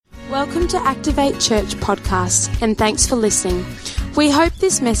Welcome to Activate Church podcast, and thanks for listening. We hope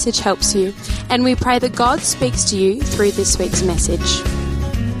this message helps you, and we pray that God speaks to you through this week's message.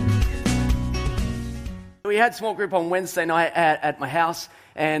 We had small group on Wednesday night at my house,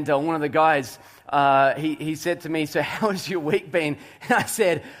 and one of the guys, he said to me, "So how has your week been?" And I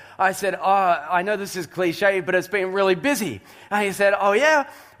said, "Oh, I know this is cliche, but it's been really busy." And he said, "Oh yeah,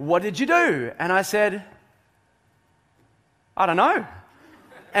 what did you do?" And I said, "I don't know."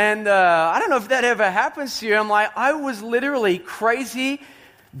 And I don't know if that ever happens to you. I'm like, I was literally crazy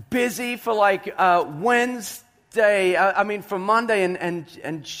busy for Wednesday, for Monday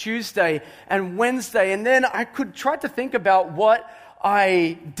and Tuesday and Wednesday. And then I could try to think about what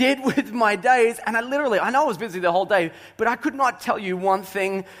I did with my days. And I know I was busy the whole day, but I could not tell you one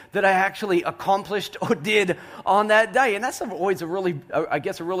thing that I actually accomplished or did on that day. And that's always a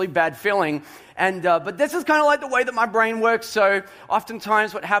really bad feeling. And but this is kind of like the way that my brain works. So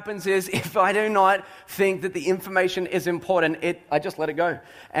oftentimes what happens is if I do not think that the information is important, I just let it go.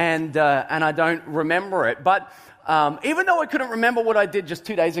 And I don't remember it. But even though I couldn't remember what I did just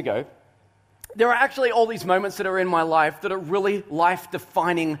 2 days ago, there are actually all these moments that are in my life that are really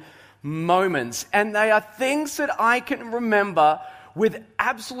life-defining moments. And they are things that I can remember with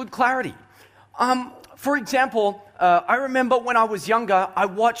absolute clarity. For example, I remember when I was younger, I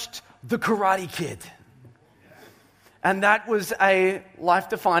watched The Karate Kid. And that was a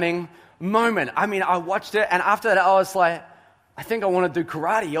life-defining moment. I mean, I watched it, and after that, I was like, I think I want to do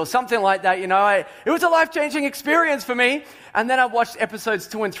karate or something like that, It was a life-changing experience for me. And then I watched episodes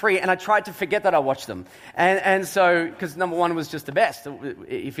 2 and 3, and I tried to forget that I watched them. And so, because number 1 was just the best.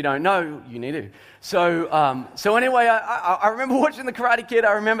 If you don't know, you need to. So anyway, I remember watching The Karate Kid.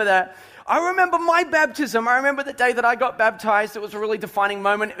 I remember that. I remember my baptism. I remember the day that I got baptized. It was a really defining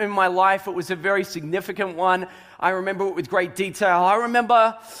moment in my life. It was a very significant one. I remember it with great detail. I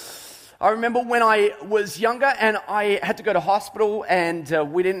remember when I was younger and I had to go to hospital, and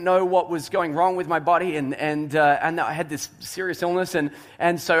we didn't know what was going wrong with my body, and I had this serious illness,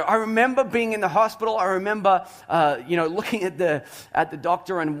 and so I remember being in the hospital. I remember looking at the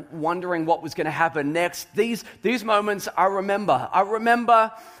doctor and wondering what was going to happen next. These moments I remember. I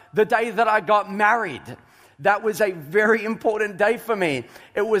remember the day that I got married. That was a very important day for me.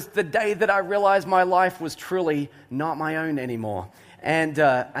 It was the day that I realized my life was truly not my own anymore. And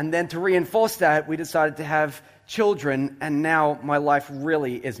then to reinforce that, we decided to have children, and now my life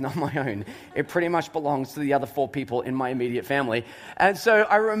really is not my own. It pretty much belongs to the other 4 people in my immediate family. And so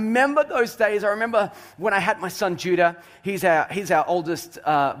I remember those days. I remember when I had my son Judah. He's our oldest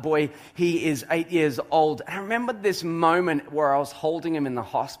boy. He is 8 years old. And I remember this moment where I was holding him in the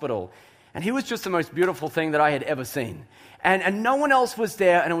hospital, and he was just the most beautiful thing that I had ever seen. And no one else was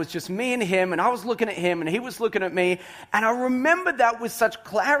there, and it was just me and him, and I was looking at him, and he was looking at me, and I remember that with such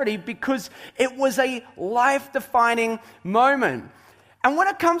clarity because it was a life-defining moment. And when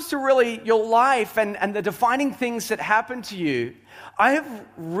it comes to really your life and the defining things that happen to you, I have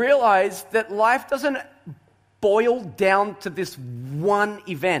realized that life doesn't boil down to this one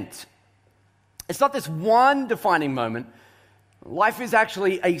event. It's not this one defining moment. Life is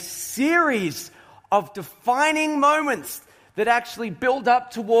actually a series of defining moments that actually build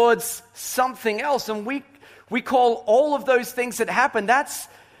up towards something else. And we call all of those things that happen, that's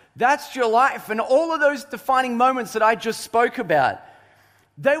your life. And all of those defining moments that I just spoke about,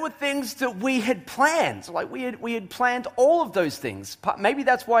 they were things that we had planned. Like we had planned all of those things. Maybe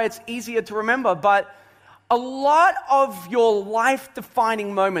that's why it's easier to remember, but a lot of your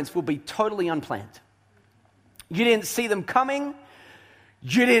life-defining moments will be totally unplanned. You didn't see them coming.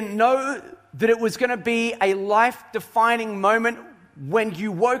 You didn't know that it was going to be a life-defining moment when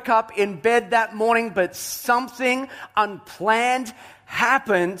you woke up in bed that morning, but something unplanned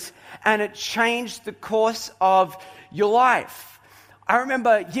happened and it changed the course of your life. I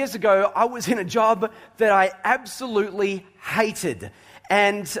remember years ago, I was in a job that I absolutely hated.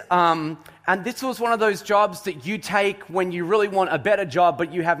 And this was one of those jobs that you take when you really want a better job,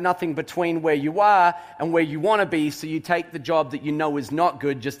 but you have nothing between where you are and where you want to be, so you take the job that you know is not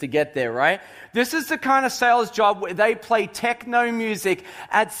good just to get there, right? This is the kind of sales job where they play techno music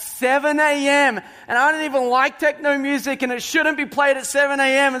at 7 a.m. And I don't even like techno music, and it shouldn't be played at 7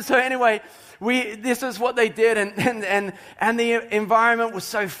 a.m. And so anyway, this is what they did, and the environment was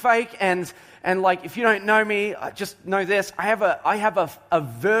so fake, and And like, if you don't know me, just know this. I have a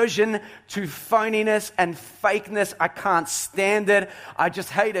aversion to phoniness and fakeness. I can't stand it. I just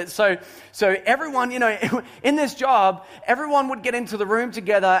hate it. So everyone, in this job, everyone would get into the room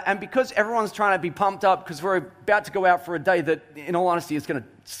together, and because everyone's trying to be pumped up because we're about to go out for a day that, in all honesty, is going to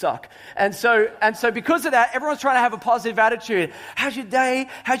suck. And so because of that, everyone's trying to have a positive attitude. How's your day?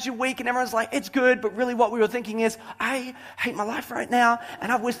 How's your week? And everyone's like, it's good. But really what we were thinking is, I hate my life right now,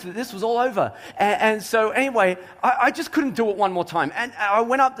 and I wish that this was all over. And so anyway, I just couldn't do it one more time. And I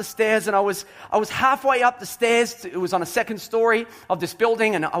went up the stairs, and I was halfway up the stairs. It was on a second story of this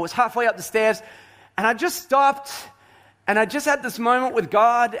building, and I was halfway up the stairs, and I just stopped, and I just had this moment with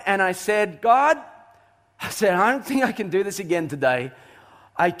God, and I said, God, I don't think I can do this again today.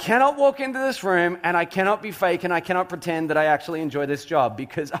 I cannot walk into this room, and I cannot be fake, and I cannot pretend that I actually enjoy this job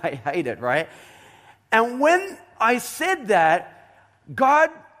because I hate it, right? And when I said that, God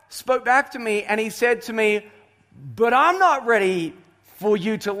spoke back to me, and he said to me, but I'm not ready for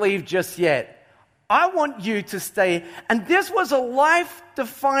you to leave just yet. I want you to stay. And this was a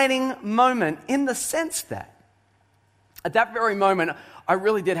life-defining moment in the sense that at that very moment, I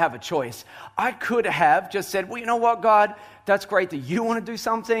really did have a choice. I could have just said, well, you know what, God, that's great that you want to do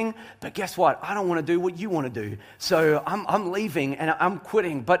something, but guess what? I don't want to do what you want to do. So I'm leaving and I'm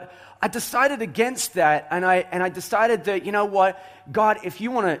quitting. But I decided against that, and I decided that, you know what, God, if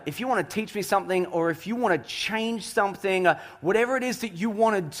you want to teach me something, or if you want to change something, whatever it is that you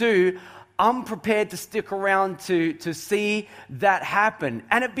want to do, I'm prepared to stick around to see that happen.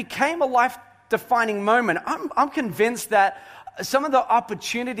 And it became a life-defining moment. I'm convinced that some of the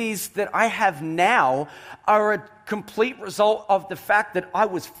opportunities that I have now are a complete result of the fact that I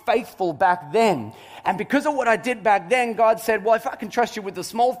was faithful back then. And because of what I did back then, God said, well, if I can trust you with the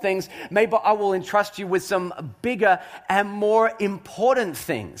small things, maybe I will entrust you with some bigger and more important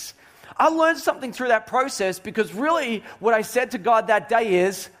things. I learned something through that process, because really what I said to God that day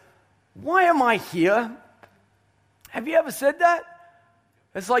is, why am I here? Have you ever said that?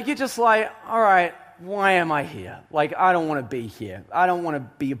 It's like, you're just like, all right, why am I here? Like, I don't want to be here. I don't want to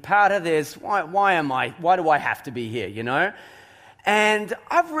be a part of this. Why do I have to be here, And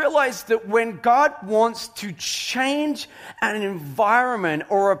I've realized that when God wants to change an environment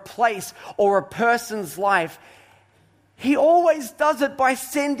or a place or a person's life, he always does it by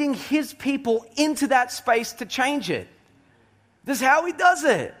sending his people into that space to change it. This is how he does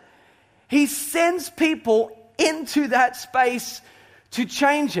it. He sends people into that space to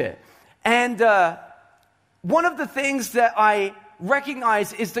change it. And one of the things that I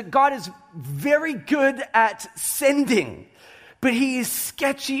recognize is that God is very good at sending, but he is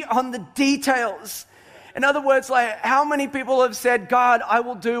sketchy on the details. In other words, like, how many people have said, God, I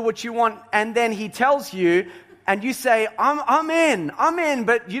will do what you want, and then he tells you, and you say, I'm in,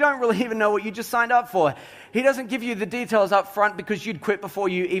 but you don't really even know what you just signed up for. He doesn't give you the details up front because you'd quit before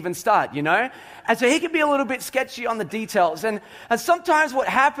you even start, And so he can be a little bit sketchy on the details. And sometimes what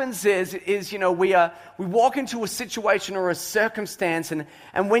happens is we walk into a situation or a circumstance,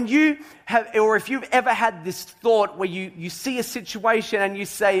 and when you have, or if you've ever had this thought where you see a situation and you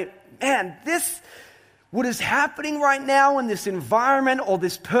say, man, what is happening right now in this environment or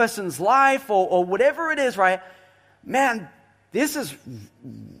this person's life or whatever it is, right? Man, this is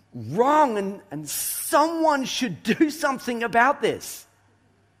wrong, and someone should do something about this.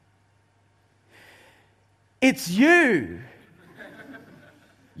 It's you.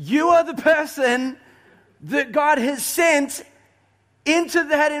 You are the person that God has sent into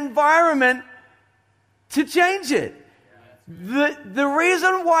that environment to change it. The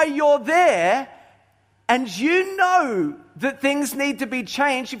reason why you're there, and you know that things need to be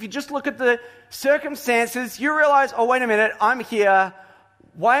changed, if you just look at the circumstances, you realize, oh, wait a minute, I'm here.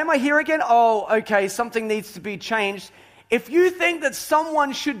 Why am I here again? Oh, okay, something needs to be changed. If you think that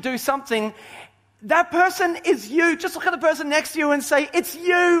someone should do something, that person is you. Just look at the person next to you and say, it's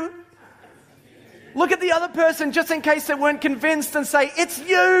you. Look at the other person just in case they weren't convinced and say, it's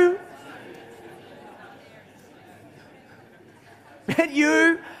you. And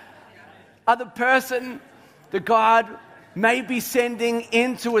you are the person that God may be sending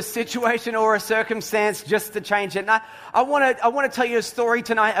into a situation or a circumstance just to change it. And I want to tell you a story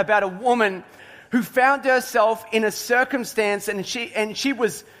tonight about a woman who found herself in a circumstance, and she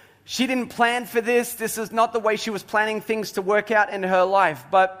didn't plan for this. This is not the way she was planning things to work out in her life,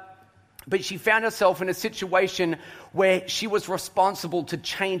 but she found herself in a situation where she was responsible to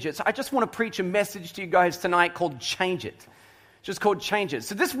change it. So I just want to preach a message to you guys tonight called Change It. Just called Change It.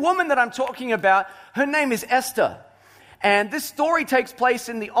 So this woman that I'm talking about, her name is Esther. And this story takes place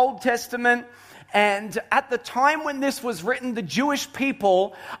in the Old Testament. And at the time when this was written, the Jewish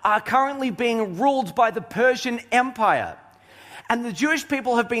people are currently being ruled by the Persian Empire. And the Jewish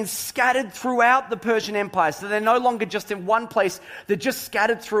people have been scattered throughout the Persian Empire. So they're no longer just in one place, they're just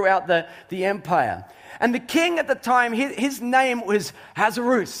scattered throughout the empire. And the king at the time, his name was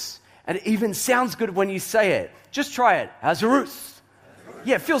Ahasuerus. And it even sounds good when you say it. Just try it, Ahasuerus.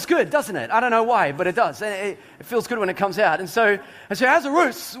 Yeah, it feels good, doesn't it? I don't know why, but it does. It feels good when it comes out. And so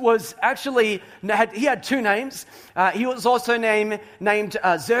Ahasuerus was actually, he had two names. He was also named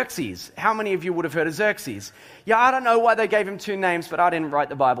Xerxes. How many of you would have heard of Xerxes? Yeah, I don't know why they gave him two names, but I didn't write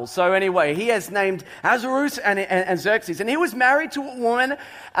the Bible. So anyway, he has named Ahasuerus and Xerxes. And he was married to a woman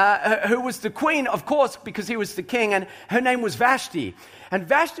who was the queen, of course, because he was the king, and her name was Vashti. And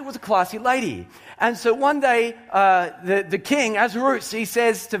Vashti was a classy lady. And so one day, the king, Ahasuerus, he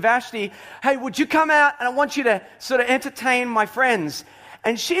says to Vashti, hey, would you come out and I want you to sort of entertain my friends?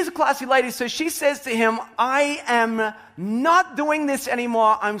 And she's a classy lady, so she says to him, I am not doing this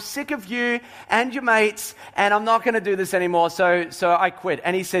anymore. I'm sick of you and your mates, and I'm not going to do this anymore, so I quit.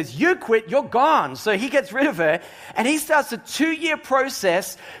 And he says, you quit, you're gone. So he gets rid of her, and he starts a 2-year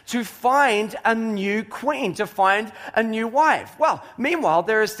process to find a new queen, to find a new wife. Well, meanwhile,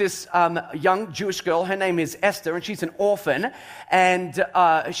 there is this young Jewish girl. Her name is Esther, and she's an orphan, and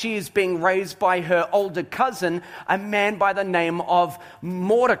she is being raised by her older cousin, a man by the name of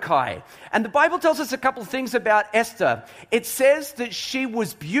Mordecai. And the Bible tells us a couple of things about Esther. It says that she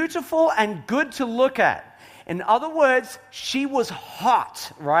was beautiful and good to look at. In other words, she was hot,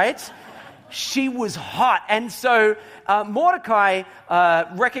 right? She was hot. And so Mordecai,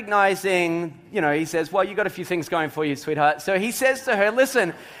 recognizing, he says, well, you got a few things going for you, sweetheart. So he says to her,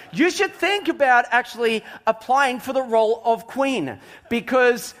 listen, you should think about actually applying for the role of queen,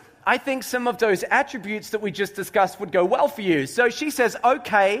 because I think some of those attributes that we just discussed would go well for you. So she says,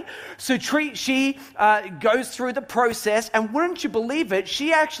 okay. So she goes through the process, and wouldn't you believe it,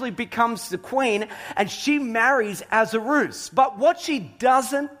 she actually becomes the queen, and she marries Ahasuerus. But what she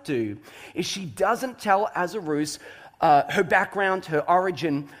doesn't do is she doesn't tell Ahasuerus her background, her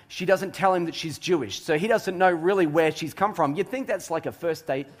origin. She doesn't tell him that she's Jewish. So he doesn't know really where she's come from. You'd think that's like a first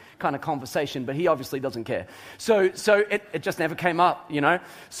date kind of conversation, but he obviously doesn't care. So it just never came up,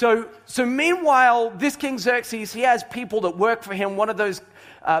 So meanwhile, this King Xerxes, he has people that work for him. One of those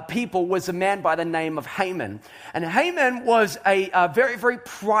people was a man by the name of Haman. And Haman was a very, very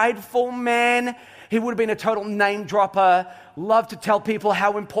prideful man. He would have been a total name dropper, loved to tell people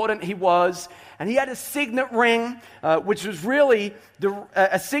how important he was. And he had a signet ring, which was really,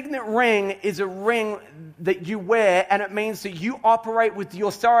 a signet ring is a ring that you wear, and it means that you operate with the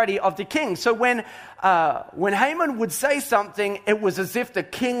authority of the king. So when Haman would say something, it was as if the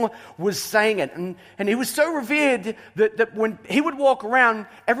king was saying it. And he was so revered that when he would walk around,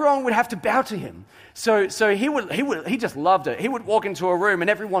 everyone would have to bow to him. So he just loved it. He would walk into a room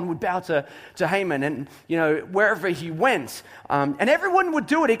and everyone would bow to Haman, and wherever he went, and everyone would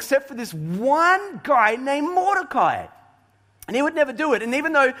do it except for this one guy named Mordecai. And he would never do it. And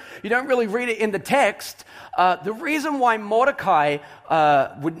even though you don't really read it in the text, the reason why Mordecai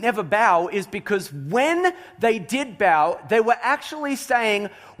would never bow is because when they did bow, they were actually saying,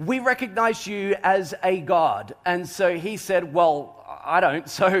 we recognize you as a god. And so he said, well, I don't,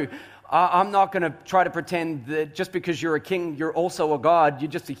 so I'm not going to try to pretend that just because you're a king, you're also a god.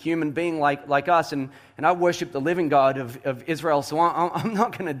 You're just a human being like us, and I worship the living God of Israel, so I'm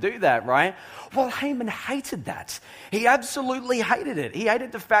not going to do that, right? Well, Haman hated that. He absolutely hated it. He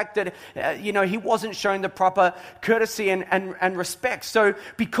hated the fact that, he wasn't shown the proper courtesy and respect. So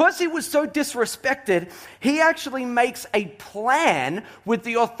because he was so disrespected, he actually makes a plan with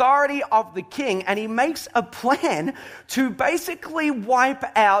the authority of the king, and he makes a plan to basically wipe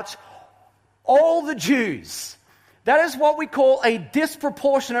out all the Jews. That is what we call a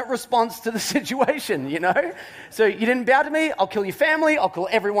disproportionate response to the situation, So you didn't bow to me, I'll kill your family, I'll kill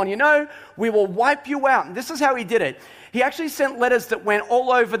everyone you know, we will wipe you out. And this is how he did it. He actually sent letters that went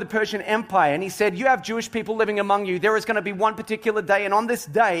all over the Persian Empire, and he said, you have Jewish people living among you. There is going to be one particular day, and on this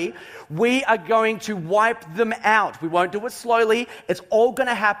day, we are going to wipe them out. We won't do it slowly. It's all going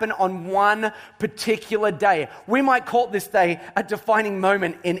to happen on one particular day. We might call this day a defining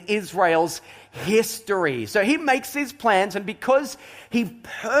moment in Israel's history. So he makes these plans, and because he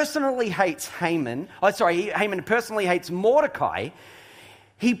personally hates Haman personally hates Mordecai,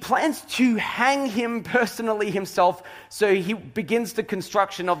 he plans to hang him personally himself. So he begins the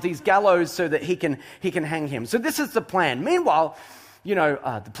construction of these gallows so that he can hang him. So this is the plan. Meanwhile,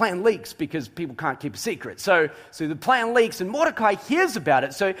 the plan leaks because people can't keep a secret. So the plan leaks, and Mordecai hears about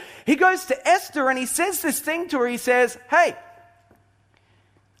it. So he goes to Esther and he says this thing to her. He says, hey,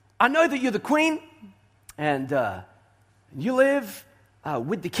 I know that you're the queen and you live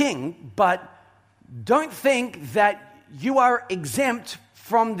with the king, but don't think that you are exempt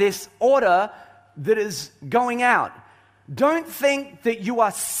from this order that is going out. Don't think that you are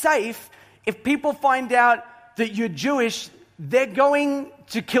safe. If people find out that you're Jewish, they're going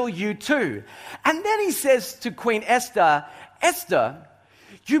to kill you too. And then he says to Queen Esther, Esther,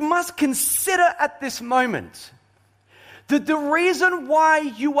 you must consider at this moment that the reason why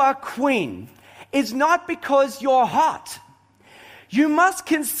you are queen is not because you're hot. You must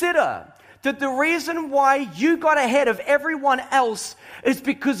consider that the reason why you got ahead of everyone else is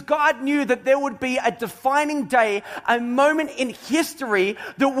because God knew that there would be a defining day, a moment in history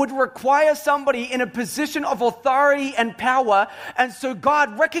that would require somebody in a position of authority and power. And so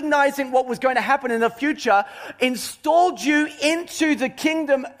God, recognizing what was going to happen in the future, installed you into the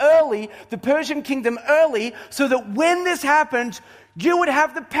kingdom early, the Persian kingdom early, so that when this happened, you would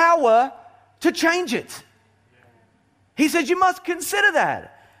have the power to change it. He said, you must consider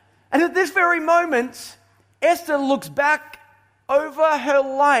that. And at this very moment, Esther looks back over her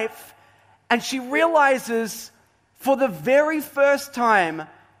life and she realizes for the very first time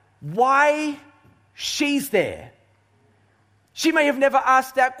why she's there. She may have never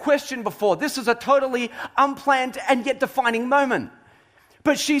asked that question before. This is a totally unplanned and yet defining moment.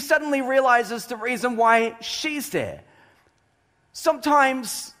 But she suddenly realizes the reason why she's there.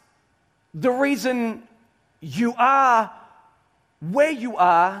 Sometimes the reason you are where you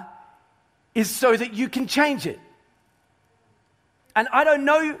are is so that you can change it. And I don't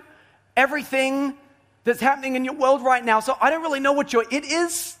know everything that's happening in your world right now, so I don't really know what your it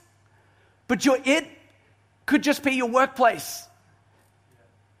is, but your it could just be your workplace.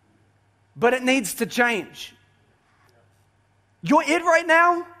 But it needs to change. Your it right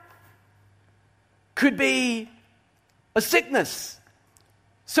now could be a sickness.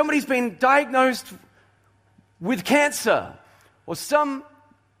 Somebody's been diagnosed with cancer or some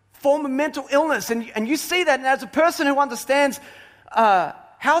form of mental illness, and you see that, and as a person who understands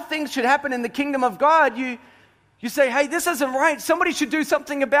how things should happen in the kingdom of God, you say, hey, this isn't right. Somebody should do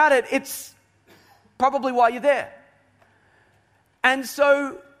something about it. It's probably why you're there. And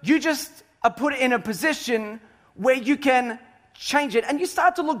so you just are put in a position where you can change it. And you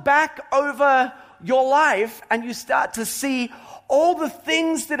start to look back over your life and you start to see all the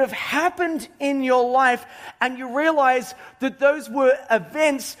things that have happened in your life, and you realize that those were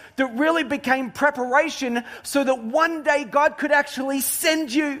events that really became preparation so that one day God could actually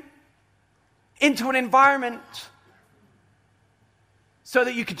send you into an environment so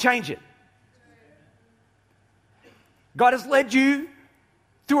that you could change it. God has led you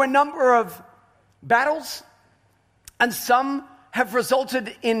through a number of battles, and some have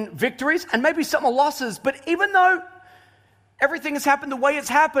resulted in victories, and maybe some are losses, but even though everything has happened the way it's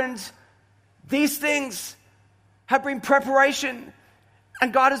happened, these things have been preparation.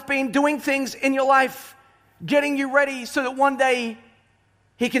 And God has been doing things in your life, getting you ready so that one day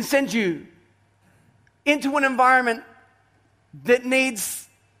He can send you into an environment that needs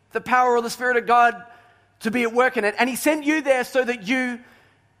the power of the Spirit of God to be at work in it. And He sent you there so that you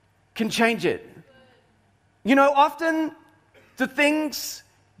can change it. You know, often the things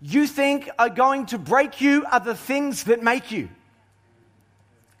you think are going to break you are the things that make you.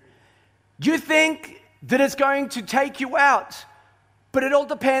 You think that it's going to take you out, but it all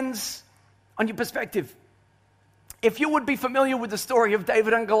depends on your perspective. If you would be familiar with the story of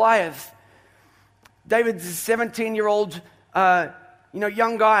David and Goliath, David's a 17-year-old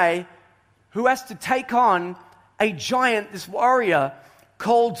young guy who has to take on a giant, this warrior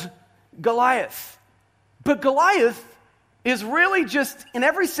called Goliath. But Goliath is really just, in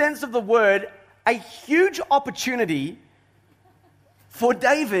every sense of the word, a huge opportunity for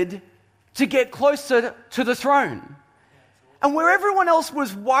David to get closer to the throne. And where everyone else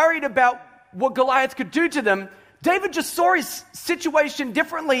was worried about what Goliath could do to them, David just saw his situation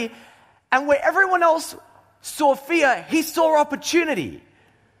differently. And where everyone else saw fear, he saw opportunity.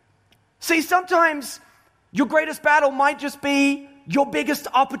 See, sometimes your greatest battle might just be your biggest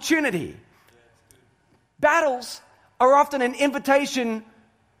opportunity. Battles are often an invitation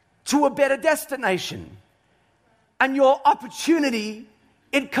to a better destination. And your opportunity,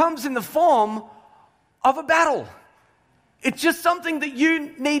 it comes in the form of a battle. It's just something that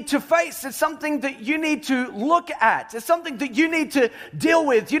you need to face. It's something that you need to look at. It's something that you need to deal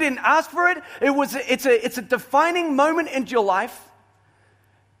with. You didn't ask for it. It's a defining moment in your life.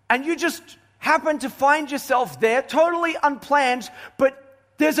 And you just happen to find yourself there, totally unplanned, but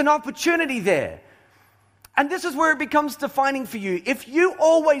there's an opportunity there. And this is where it becomes defining for you. If you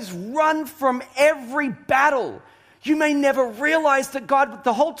always run from every battle, You may never realize that God,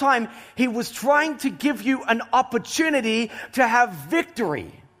 the whole time, He was trying to give you an opportunity to have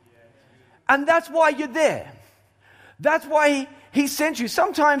victory. And that's why you're there. That's why He sent you.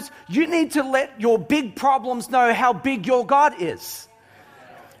 Sometimes you need to let your big problems know how big your God is.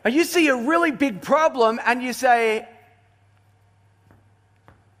 And you see a really big problem and you say,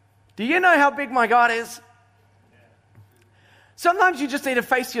 do you know how big my God is? Sometimes you just need to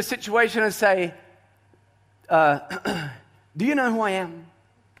face your situation and say, do you know who I am?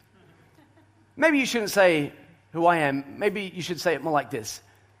 Maybe you shouldn't say who I am. Maybe you should say it more like this.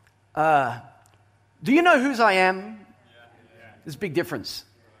 Do you know whose I am? There's a big difference.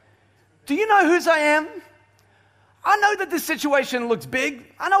 Do you know whose I am? I know that this situation looks big.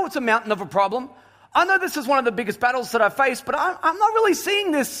 I know it's a mountain of a problem. I know this is one of the biggest battles that I face, but I'm not really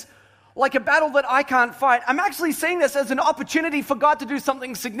seeing this like a battle that I can't fight. I'm actually seeing this as an opportunity for God to do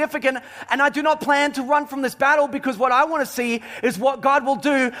something significant, and I do not plan to run from this battle, because what I want to see is what God will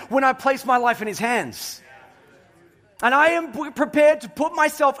do when I place my life in His hands. And I am prepared to put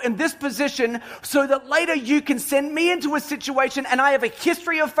myself in this position so that later you can send me into a situation and I have a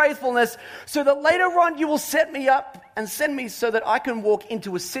history of faithfulness, so that later on you will set me up and send me so that I can walk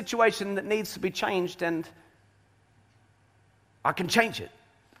into a situation that needs to be changed and I can change it.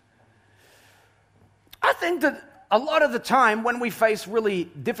 I think that a lot of the time when we face really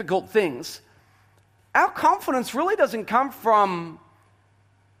difficult things, our confidence really doesn't come from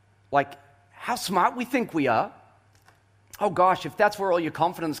like how smart we think we are. Oh gosh, if that's where all your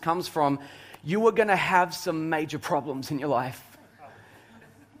confidence comes from, you are going to have some major problems in your life.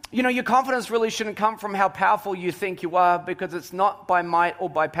 You know, your confidence really shouldn't come from how powerful you think you are, because it's not by might or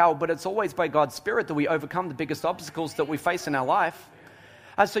by power, but it's always by God's Spirit that we overcome the biggest obstacles that we face in our life.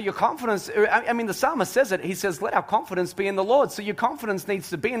 And so your confidence, I mean, the psalmist says it. He says, let our confidence be in the Lord. So your confidence needs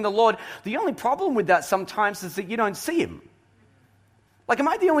to be in the Lord. The only problem with that sometimes is that you don't see Him. Like, am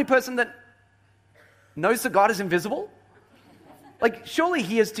I the only person that knows that God is invisible? Like, surely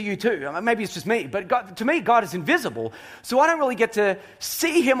He is to you too. I mean, maybe it's just me, but God, to me, God is invisible. So I don't really get to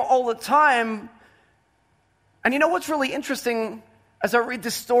see Him all the time. And you know what's really interesting, as I read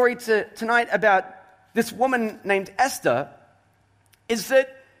this story tonight about this woman named Esther, is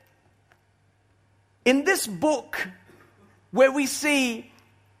that in this book, where we see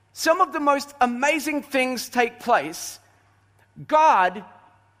some of the most amazing things take place, God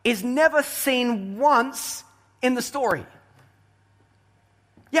is never seen once in the story.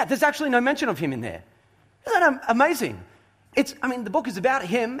 Yeah, there's actually no mention of Him in there. Isn't that amazing? The book is about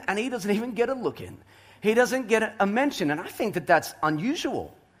Him, and He doesn't even get a look in. He doesn't get a mention, and I think that that's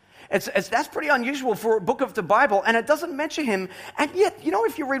unusual. That's pretty unusual for a book of the Bible, and it doesn't mention Him. And yet, you know,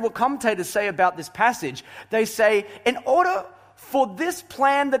 if you read what commentators say about this passage, they say, in order for this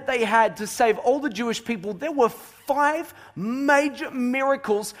plan that they had to save all the Jewish people, there were 5 major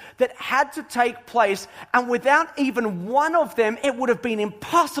miracles that had to take place, and without even one of them, it would have been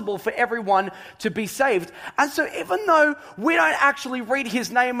impossible for everyone to be saved. And so even though we don't actually read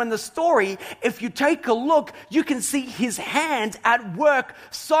His name in the story, if you take a look, you can see His hand at work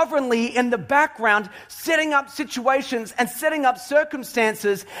sovereignly in the background, setting up situations and setting up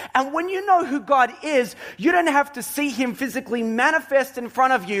circumstances. And when you know who God is, you don't have to see Him physically manifest in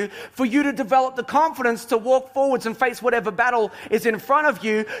front of you for you to develop the confidence to walk forwards and face whatever battle is in front of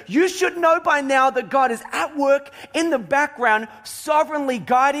you. You should know by now that God is at work in the background, sovereignly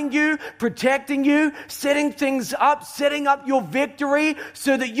guiding you, protecting you, setting things up, setting up your victory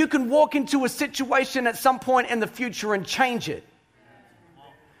so that you can walk into a situation at some point in the future and change it.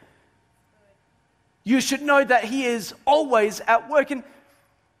 You should know that He is always at work.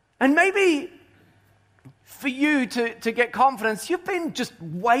 And maybe for you to get confidence, you've been just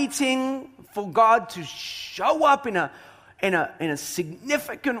waiting for God to show up in a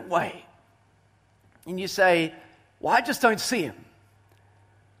significant way. And you say, well, I just don't see Him.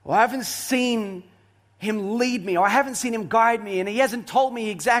 Well, I haven't seen Him lead me, or I haven't seen Him guide me, and He hasn't told me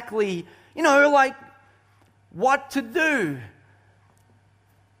exactly, what to do.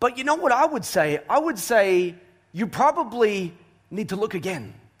 But you know what I would say? I would say you probably need to look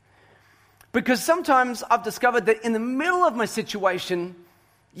again. Because sometimes I've discovered that in the middle of my situation,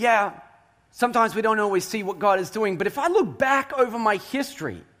 sometimes we don't always see what God is doing. But if I look back over my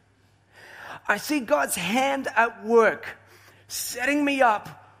history, I see God's hand at work, setting me up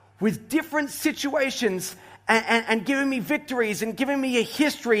with different situations and giving me victories and giving me a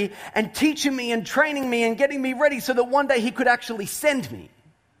history and teaching me and training me and getting me ready so that one day He could actually send me.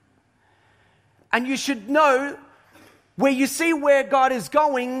 And you should know, where you see where God is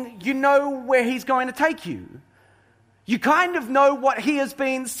going, you know where He's going to take you. You kind of know what he has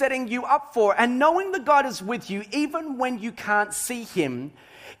been setting you up for. And knowing that God is with you, even when you can't see him,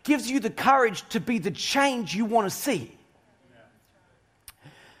 gives you the courage to be the change you want to see.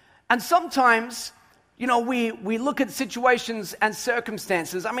 And sometimes, we look at situations and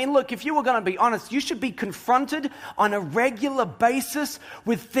circumstances. I mean, look, if you were going to be honest, you should be confronted on a regular basis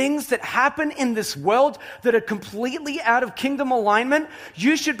with things that happen in this world that are completely out of kingdom alignment.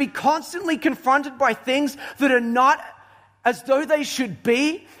 You should be constantly confronted by things that are not as though they should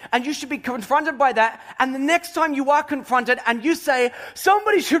be, and you should be confronted by that. And the next time you are confronted and you say,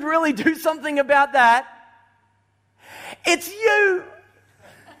 somebody should really do something about that, it's you.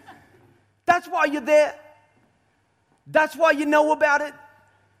 That's why you're there. That's why you know about it.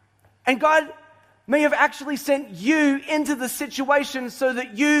 And God may have actually sent you into the situation so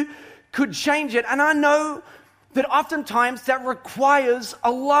that you could change it. And I know that oftentimes that requires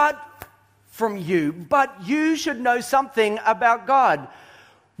a lot from you, but you should know something about God.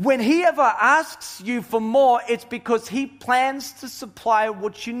 When he ever asks you for more, it's because he plans to supply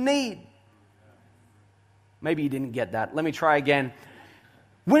what you need. Maybe you didn't get that. Let me try again.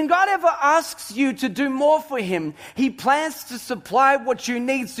 When God ever asks you to do more for him, he plans to supply what you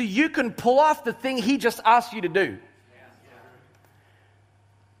need so you can pull off the thing he just asked you to do.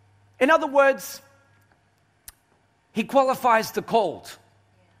 In other words, he qualifies the called.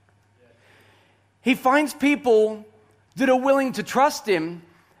 He finds people that are willing to trust him,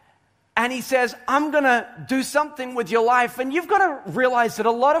 and he says, I'm going to do something with your life. And you've got to realize that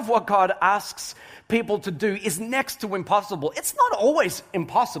a lot of what God asks people to do is next to impossible. It's not always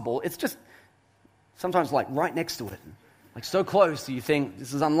impossible. It's just sometimes like right next to it. Like so close that you think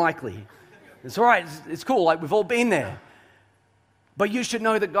this is unlikely. It's all right. It's cool. Like we've all been there. But you should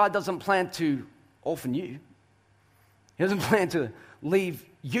know that God doesn't plan to orphan you. He doesn't plan to leave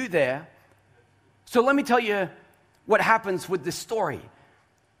you there. So let me tell you what happens with this story.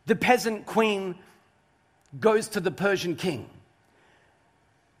 The peasant queen goes to the Persian king.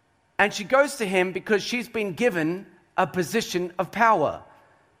 And she goes to him because she's been given a position of power.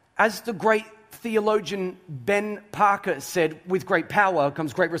 As the great theologian Ben Parker said, with great power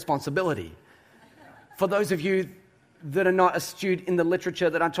comes great responsibility. For those of you that are not astute in the literature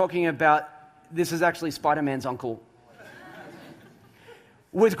that I'm talking about, this is actually Spider-Man's uncle.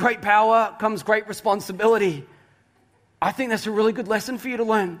 With great power comes great responsibility. I think that's a really good lesson for you to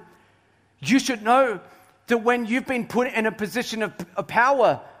learn. You should know that when you've been put in a position of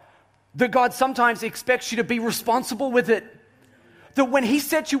power, that God sometimes expects you to be responsible with it. That when he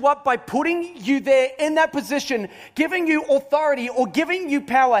set you up by putting you there in that position, giving you authority or giving you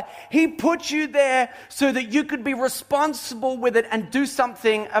power, he put you there so that you could be responsible with it and do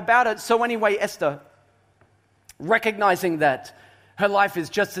something about it. So anyway, Esther, recognizing that her life is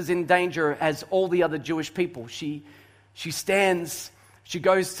just as in danger as all the other Jewish people, she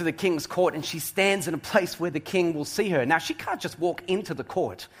goes to the king's court and she stands in a place where the king will see her. Now, she can't just walk into the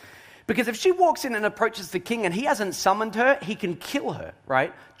court, because if she walks in and approaches the king and he hasn't summoned her, he can kill her,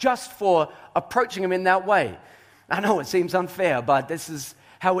 right? Just for approaching him in that way. I know it seems unfair, but this is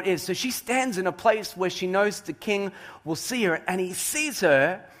how it is. So she stands in a place where she knows the king will see her, and he sees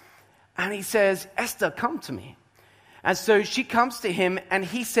her and he says, Esther, come to me. And so she comes to him and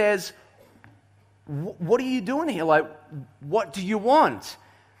he says, what are you doing here? Like, what do you want?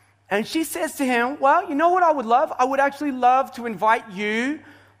 And she says to him, well, you know what I would love? I would actually love to invite you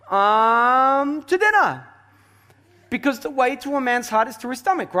to dinner. Because the way to a man's heart is through his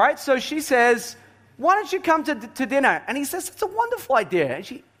stomach, right? So she says, why don't you come to dinner? And he says, it's a wonderful idea. And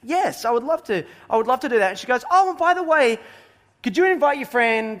she, yes, I would love to do that. And she goes, oh, and by the way, could you invite your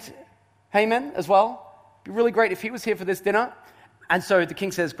friend Haman as well? It'd be really great if he was here for this dinner. And so the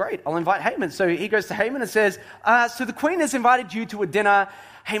king says, great, I'll invite Haman. So he goes to Haman and says, so the queen has invited you to a dinner.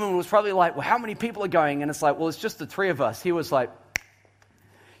 Haman was probably like, well, how many people are going? And it's like, well, it's just the three of us. He was like,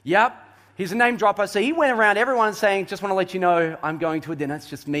 yep, he's a name dropper. So he went around everyone saying, just want to let you know, I'm going to a dinner. It's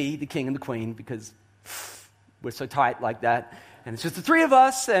just me, the king and the queen, because we're so tight like that. And it's just the three of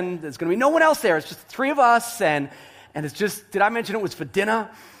us, and there's going to be no one else there. It's just the three of us. And it's just, did I mention it was for dinner?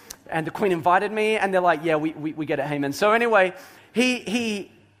 And the queen invited me, and they're like, yeah, we get it, Haman. So anyway, he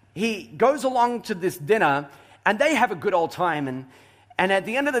goes along to this dinner, and they have a good old time. And at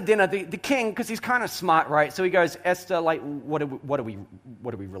the end of the dinner, the king, because he's kind of smart, right? So he goes, Esther, like, what are we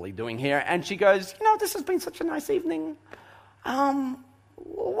really doing here? And she goes, this has been such a nice evening.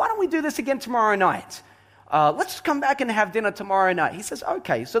 Why don't we do this again tomorrow night? let's just come back and have dinner tomorrow night. He says,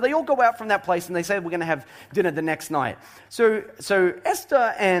 okay. So they all go out from that place and they say, we're going to have dinner the next night. So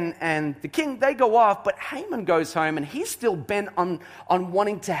Esther and the king, they go off, but Haman goes home and he's still bent on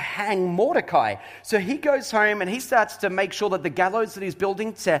wanting to hang Mordecai. So he goes home and he starts to make sure that the gallows that he's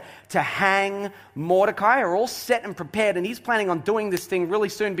building to hang Mordecai are all set and prepared. And he's planning on doing this thing really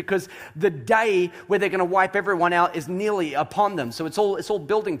soon because the day where they're going to wipe everyone out is nearly upon them. So it's all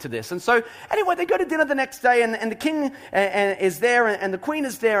building to this. And so anyway, they go to dinner the next day and the king is there and the queen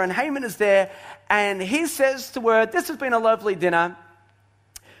is there and Haman is there. And he says to her, this has been a lovely dinner.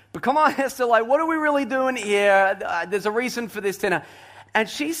 But come on, Esther, like, what are we really doing here? There's a reason for this dinner. And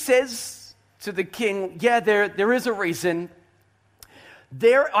she says to the king, yeah, there is a reason.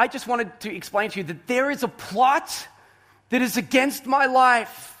 I just wanted to explain to you that there is a plot that is against my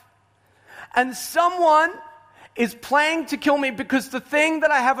life. And someone is planning to kill me because the thing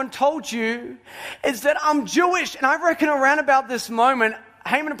that I haven't told you is that I'm Jewish. And I reckon around about this moment,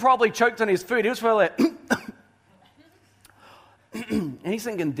 Haman probably choked on his food. He was probably like, and he's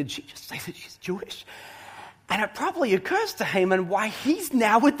thinking, did she just say that she's Jewish? And it probably occurs to Haman why he's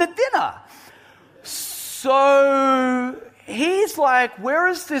now at the dinner. So he's like, where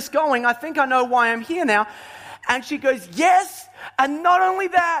is this going? I think I know why I'm here now. And she goes, yes. And not only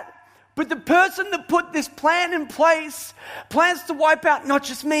that, but the person that put this plan in place plans to wipe out not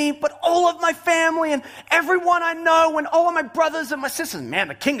just me, but all of my family and everyone I know and all of my brothers and my sisters. Man,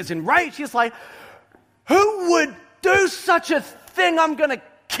 the king is enraged. He's like, who would do such a thing? I'm going to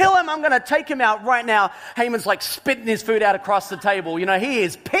kill him. I'm going to take him out right now. Haman's like spitting his food out across the table. You know, he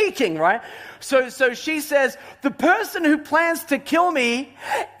is peeking, right? So she says, the person who plans to kill me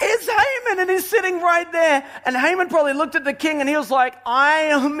is Haman, and he's sitting right there. And Haman probably looked at the king and he was like, I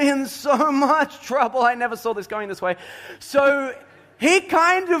am in so much trouble. I never saw this going this way. So he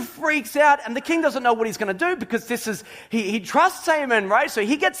kind of freaks out, and the king doesn't know what he's going to do because he trusts Haman, right? So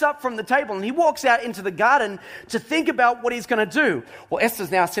he gets up from the table and he walks out into the garden to think about what he's going to do. Well, Esther's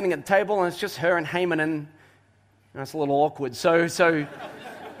now sitting at the table and it's just her and Haman, and it's a little awkward. So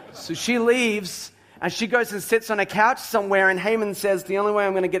she leaves and she goes and sits on a couch somewhere, and Haman says, the only way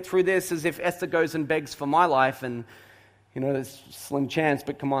I'm going to get through this is if Esther goes and begs for my life. And you know, there's a slim chance,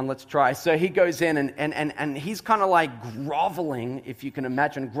 but come on, let's try. So he goes in and he's kind of like groveling, if you can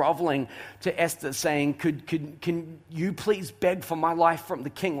imagine, groveling to Esther, saying, can you please beg for my life from the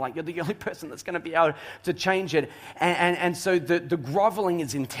king? Like, you're the only person that's going to be able to change it. And so the groveling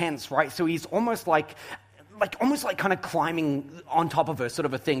is intense, right? So he's almost like kind of climbing on top of her, sort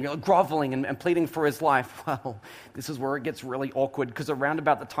of a thing, groveling and pleading for his life. Well, this is where it gets really awkward, because around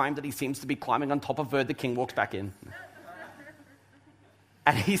about the time that he seems to be climbing on top of her, the king walks back in.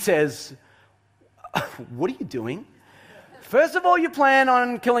 And he says, what are you doing? First of all, you plan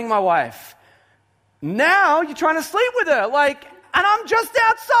on killing my wife. Now you're trying to sleep with her. Like, and I'm just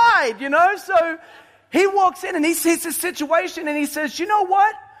outside, you know? So he walks in and he sees this situation and he says, you know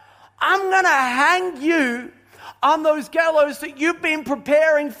what? I'm going to hang you on those gallows that you've been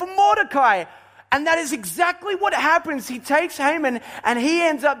preparing for Mordecai. And that is exactly what happens. He takes Haman and he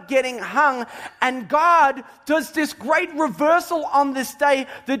ends up getting hung. And God does this great reversal on this day.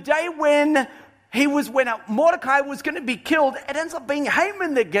 The day when Mordecai was going to be killed, it ends up being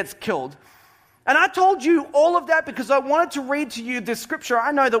Haman that gets killed. And I told you all of that because I wanted to read to you this scripture.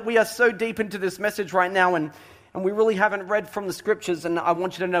 I know that we are so deep into this message right now and we really haven't read from the scriptures. And I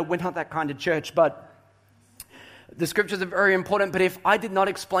want you to know we're not that kind of church, but the scriptures are very important, but if I did not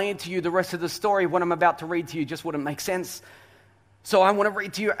explain to you the rest of the story, what I'm about to read to you just wouldn't make sense. So I want to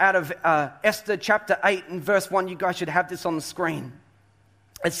read to you out of Esther chapter 8 and verse 1. You guys should have this on the screen.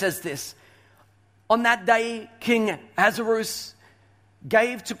 It says this: on that day, King Ahasuerus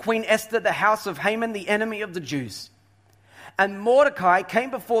gave to Queen Esther the house of Haman, the enemy of the Jews. And Mordecai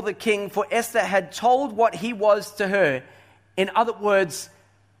came before the king, for Esther had told what he was to her. In other words,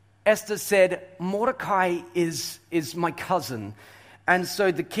 Esther said, Mordecai is my cousin. And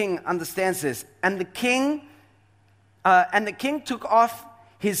so the king understands this. And the king took off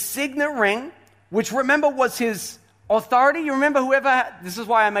his signet ring, which remember was his authority. You remember this is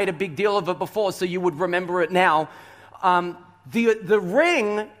why I made a big deal of it before, so you would remember it now. The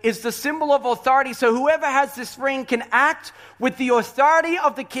ring is the symbol of authority. So whoever has this ring can act with the authority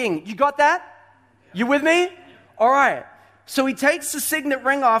of the king. You got that? You with me? All right. So he takes the signet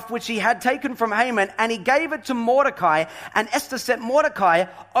ring off, which he had taken from Haman, and he gave it to Mordecai, and Esther set Mordecai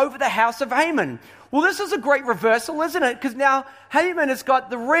over the house of Haman. Well, this is a great reversal, isn't it? Because now Haman has got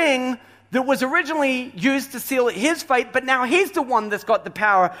the ring that was originally used to seal his fate, but now he's the one that's got the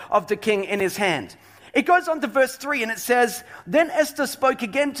power of the king in his hand. It goes on to verse 3 and it says, "Then Esther spoke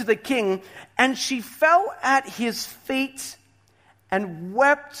again to the king, and she fell at his feet and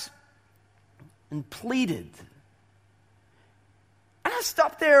wept and pleaded." And I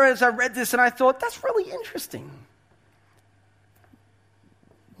stopped there as I read this and I thought, that's really interesting.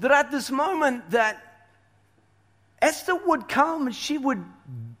 That at this moment that Esther would come and she would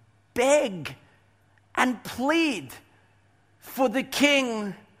beg and plead for the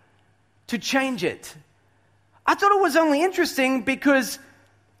king to change it. I thought it was only interesting because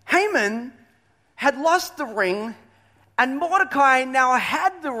Haman had lost the ring and Mordecai now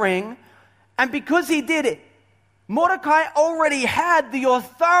had the ring, and because he did it, Mordecai already had the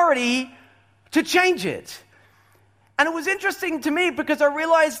authority to change it. And it was interesting to me because I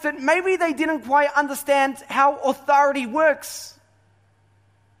realized that maybe they didn't quite understand how authority works.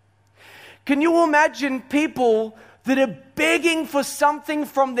 Can you imagine people that are begging for something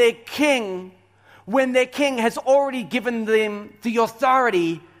from their king when their king has already given them the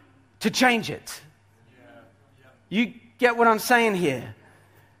authority to change it? You get what I'm saying here?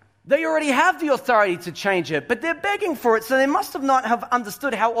 They already have the authority to change it, but they're begging for it, so they must have not have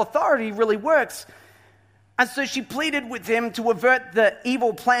understood how authority really works. And so she pleaded with him to avert the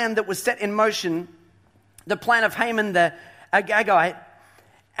evil plan that was set in motion, the plan of Haman the Agagite,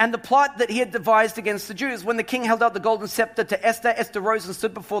 and the plot that he had devised against the Jews. When the king held out the golden scepter to Esther, Esther rose and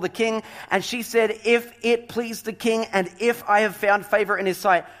stood before the king, and she said, "If it please the king, and if I have found favor in his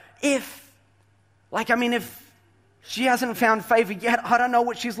sight." If she hasn't found favor yet, I don't know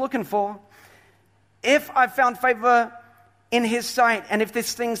what she's looking for. "If I've found favor in his sight, and if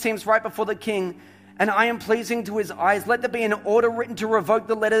this thing seems right before the king, and I am pleasing to his eyes, let there be an order written to revoke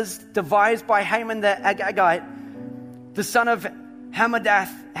the letters devised by Haman the Agagite, the son of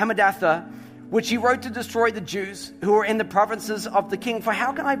Hammedatha, which he wrote to destroy the Jews who are in the provinces of the king. For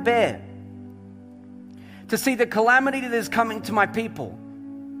how can I bear to see the calamity that is coming to my people?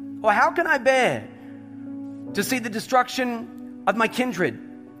 Or how can I bear to see the destruction of my kindred?"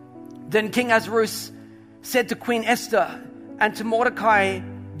 Then King Ahasuerus said to Queen Esther and to Mordecai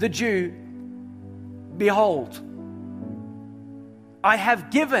the Jew, "Behold, I've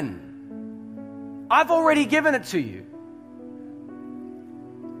already given it to you.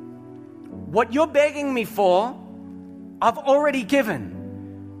 What you're begging me for, I've already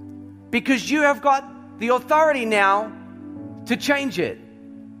given, because you have got the authority now to change it."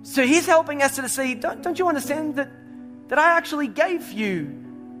 So he's helping Esther to see, don't you understand that I actually gave you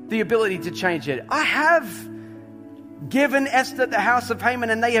the ability to change it? I have given Esther the house of Haman,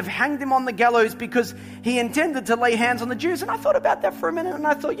 and they have hanged him on the gallows because he intended to lay hands on the Jews. And I thought about that for a minute, and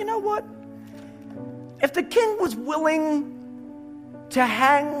I thought, you know what? If the king was willing to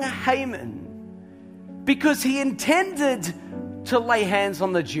hang Haman because he intended to lay hands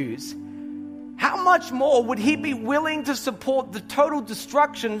on the Jews, how much more would he be willing to support the total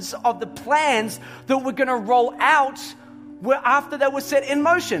destructions of the plans that were going to roll out after they were set in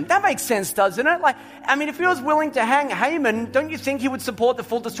motion? That makes sense, doesn't it? If he was willing to hang Haman, don't you think he would support the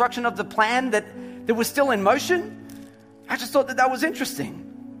full destruction of the plan that was still in motion? I just thought that was interesting.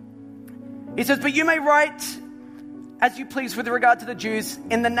 He says, "But you may write as you please with regard to the Jews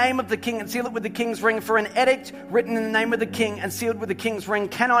in the name of the king, and seal it with the king's ring, for an edict written in the name of the king and sealed with the king's ring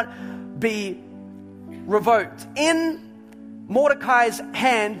cannot be revoked." In Mordecai's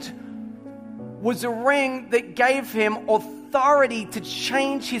hand was a ring that gave him authority to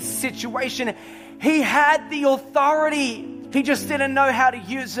change his situation. He had the authority. He just didn't know how to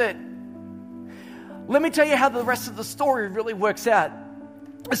use it. Let me tell you how the rest of the story really works out.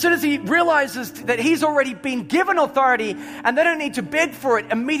 As soon as he realizes that he's already been given authority and they don't need to beg for it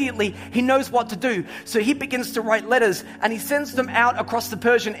immediately, he knows what to do. So he begins to write letters and he sends them out across the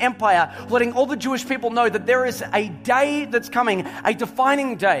Persian Empire, letting all the Jewish people know that there is a day that's coming, a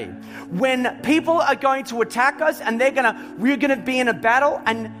defining day, when people are going to attack us and we're going to be in a battle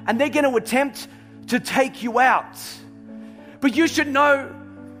and they're going to attempt to take you out. But you should know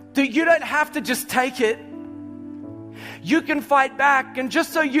that you don't have to just take it. You can fight back. And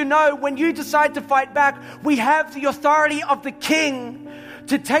just so you know, when you decide to fight back, we have the authority of the king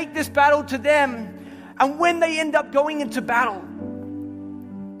to take this battle to them. And when they end up going into battle,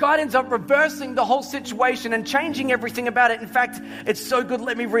 God ends up reversing the whole situation and changing everything about it. In fact, it's so good.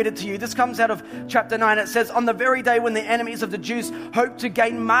 Let me read it to you. This comes out of chapter 9. It says, "On the very day when the enemies of the Jews hoped to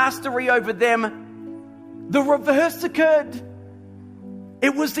gain mastery over them, the reverse occurred."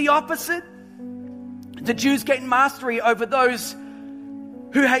 It was the opposite. The Jews gained mastery over those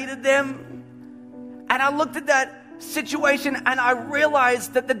who hated them. And I looked at that situation and I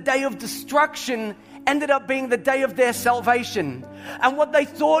realized that the day of destruction ended up being the day of their salvation. And what they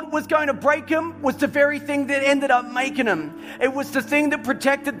thought was going to break them was the very thing that ended up making them. It was the thing that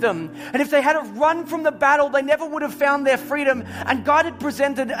protected them. And if they had run from the battle, they never would have found their freedom. And God had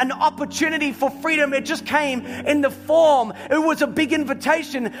presented an opportunity for freedom. It just came in the form. It was a big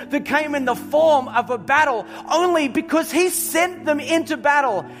invitation that came in the form of a battle. Only because He sent them into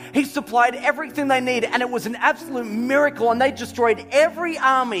battle, He supplied everything they need. And it was an absolute miracle. And they destroyed every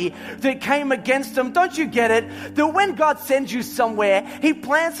army that came against them. Don't you get it? That when God sends you somewhere, He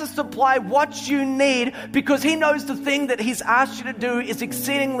plans to supply what you need because He knows the thing that He's asked you to do is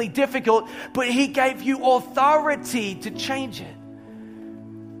exceedingly difficult, but He gave you authority to change it.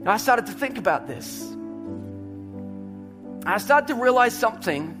 Now I started to think about this. I started to realize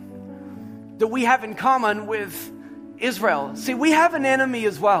something that we have in common with Israel. See, we have an enemy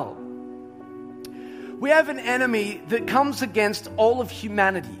as well. We have an enemy that comes against all of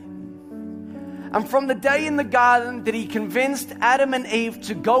humanity. And from the day in the garden that he convinced Adam and Eve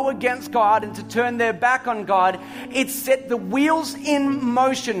to go against God and to turn their back on God, it set the wheels in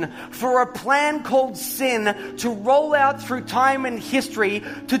motion for a plan called sin to roll out through time and history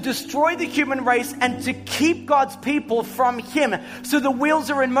to destroy the human race and to keep God's people from Him. So the wheels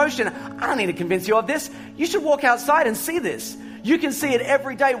are in motion. I don't need to convince you of this. You should walk outside and see this. You can see it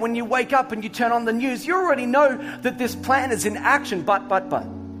every day when you wake up and you turn on the news. You already know that this plan is in action, but.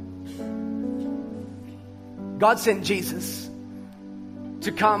 God sent Jesus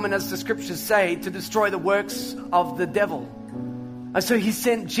to come and, as the scriptures say, to destroy the works of the devil. And so He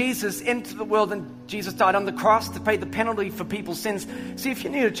sent Jesus into the world, and Jesus died on the cross to pay the penalty for people's sins. See, if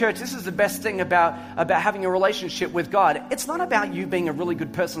you're new to church, this is the best thing about having a relationship with God. It's not about you being a really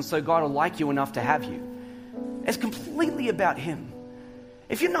good person so God will like you enough to have you. It's completely about Him.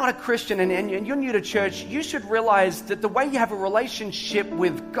 If you're not a Christian and you're new to church, you should realize that the way you have a relationship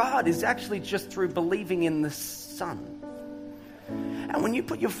with God is actually just through believing in the Son. And when you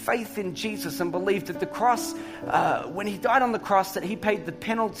put your faith in Jesus and believe that the cross, when He died on the cross, that He paid the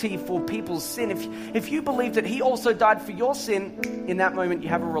penalty for people's sin, if you believe that He also died for your sin, in that moment you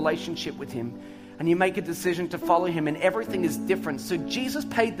have a relationship with Him. And you make a decision to follow Him, and everything is different. So Jesus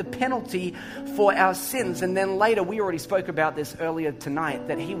paid the penalty for our sins. And then later, we already spoke about this earlier tonight,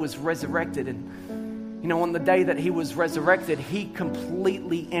 that He was resurrected. And, you know, on the day that He was resurrected, He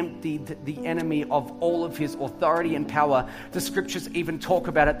completely emptied the enemy of all of his authority and power. The scriptures even talk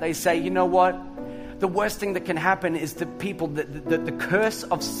about it. They say, you know what? The worst thing that can happen is the curse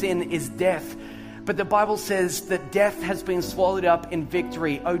of sin is death. But the Bible says that death has been swallowed up in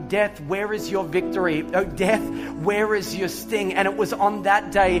victory. Oh, death, where is your victory? Oh, death, where is your sting? And it was on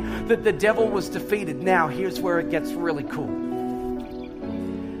that day that the devil was defeated. Now, here's where it gets really cool.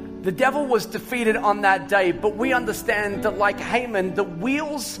 The devil was defeated on that day, but we understand that, like Haman, the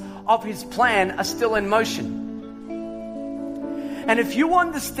wheels of his plan are still in motion. And if you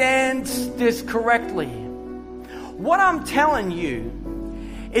understand this correctly, what I'm telling you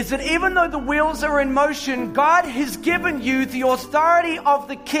is that even though the wheels are in motion, God has given you the authority of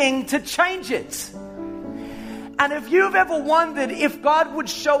the King to change it. And if you've ever wondered if God would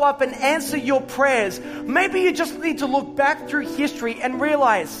show up and answer your prayers, maybe you just need to look back through history and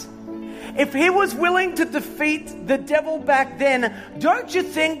realize, if He was willing to defeat the devil back then, don't you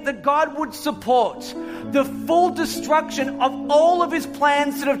think that God would support the full destruction of all of His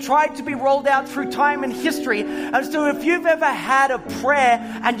plans that have tried to be rolled out through time and history? And so if you've ever had a prayer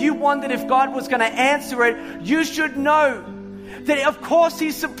and you wondered if God was going to answer it, you should know that of course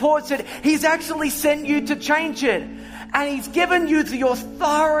He supports it. He's actually sent you to change it. And He's given you the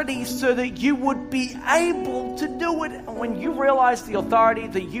authority so that you would be able to do it. And when you realize the authority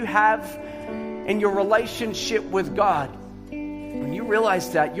that you have in your relationship with God, when you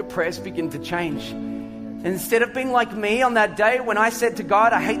realize that, your prayers begin to change. Instead of being like me on that day when I said to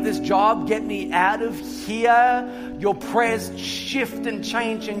God, I hate this job, get me out of here, your prayers shift and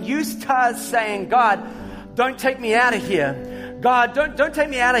change. And you start saying, God, don't take me out of here. God, don't take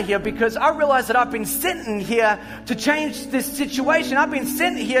me out of here, because I realize that I've been sent in here to change this situation. I've been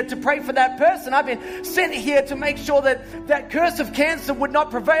sent here to pray for that person. I've been sent here to make sure that that curse of cancer would not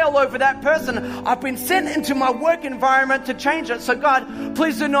prevail over that person. I've been sent into my work environment to change it. So God,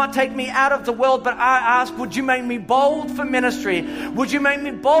 please do not take me out of the world, but I ask, would you make me bold for ministry? Would you make me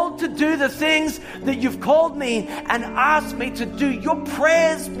bold to do the things that you've called me and asked me to do? Your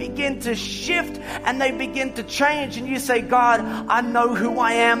prayers begin to shift and they begin to change, and you say, God, I know who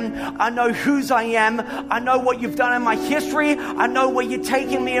I am. I know whose I am. I know what you've done in my history. I know where you're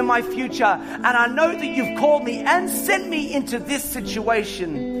taking me in my future. And I know that you've called me and sent me into this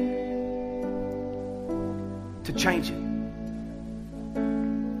situation to change it.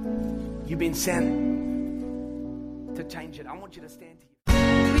 You've been sent to change it. I want you to stand here.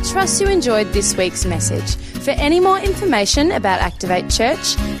 We trust you enjoyed this week's message. For any more information about Activate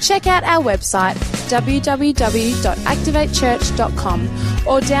Church, check out our website www.activatechurch.com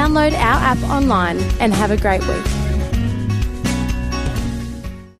or download our app online, and have a great week.